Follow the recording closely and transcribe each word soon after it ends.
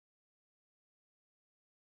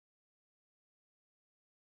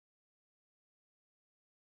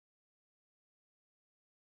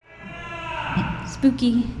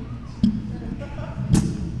spooky.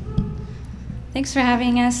 Thanks for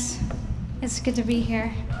having us. It's good to be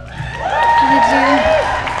here.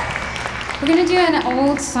 We're gonna do an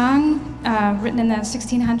old song written in the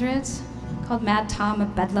 1600s called Mad Tom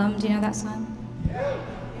of Bedlam. Do you know that song?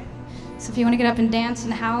 So if you want to get up and dance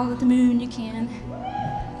and howl at the moon, you can.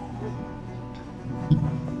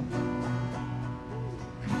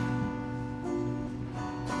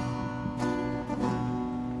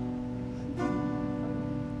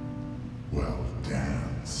 Well,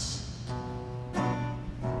 dance.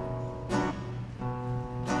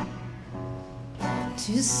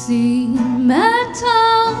 To see Mad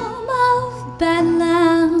Tom of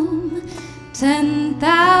Bedlam,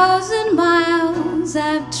 10,000 miles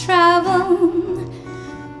I've traveled.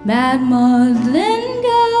 Mad Maudlin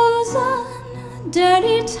goes on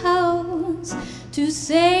dirty toes to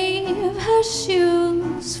save her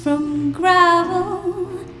shoes from gravel.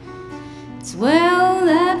 It's well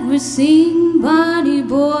that we're seeing bonny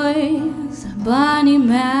boys, bonny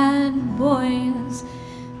mad boys.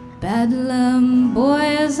 Bedlam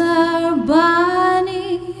boys are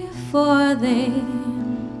bonny, for they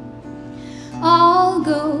all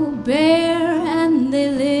go bare and they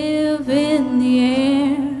live in the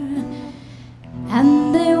air,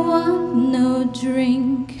 and they want no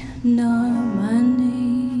drink nor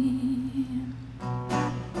money.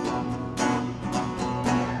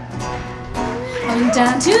 I went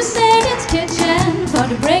down to Satan's kitchen for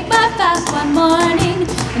to break my fast one morning,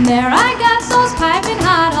 and there I got souls piping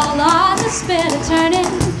hot all on the spit a turning.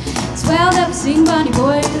 It's well that we sing bonny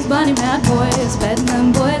boys, bonny mad boys.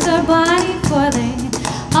 Bedlam boys are bonny, for they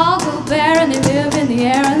all go bare and they live in the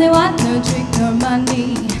air, and they want no drink nor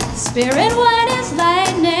money. Spirit white as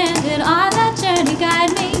lightning did on that journey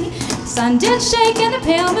guide me. The sun did shake and the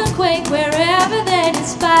pale moon quake wherever they did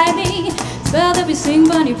spy me. It's well that we sing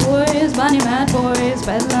bonny boys, bonny mad boys.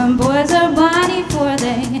 Bedlam boys are bonny, for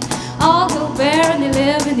they all go bare and they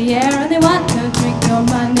live in the air, and they want no drink nor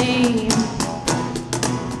money.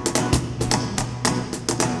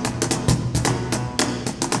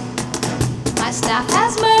 My staff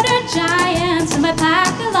has murdered giants, and my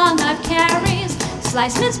pack along I've carries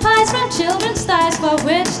sliced mince pies from children's thighs for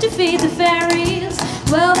which to feed the fairies.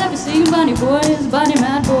 Well, that we sing bonny boys, bonny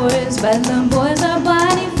mad boys. Bedlam boys are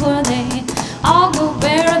bonny, for they all go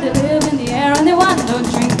bare and they live in the air, and they want no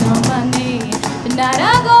drink nor money. Tonight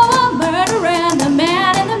I'll go a murdering the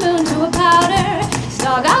man in the moon to a powder. His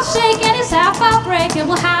dog I'll shake and his half I'll break, and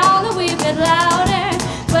we'll howl a wee bit louder.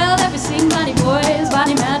 Well, that we sing bonny boys,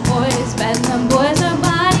 bonny mad boys. Bedlam boys are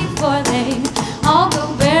bonny, for they all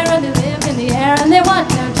go bare and they live in the air, and they want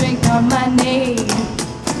no drink nor money.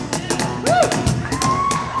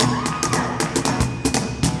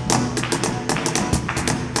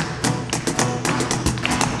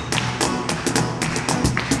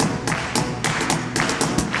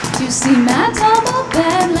 To see Mad Tom of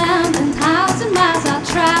Bedlam, 10,000 miles I'll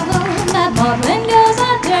travel. Mad Maudlin goes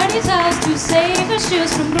on dirty toes to save her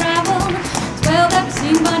shoes from gravel. It's well that we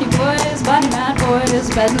sing bonny boys, bonny mad boys.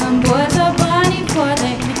 Bedlam boys are bonny, for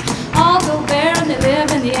they all go bare and they live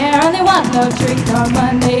in the air, and they want no drink nor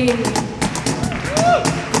money.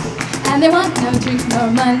 And they want no drink nor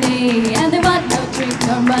money. And they want no drink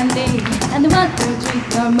nor money. And they want no drink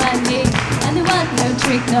nor money. And they want no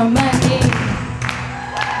drink nor money.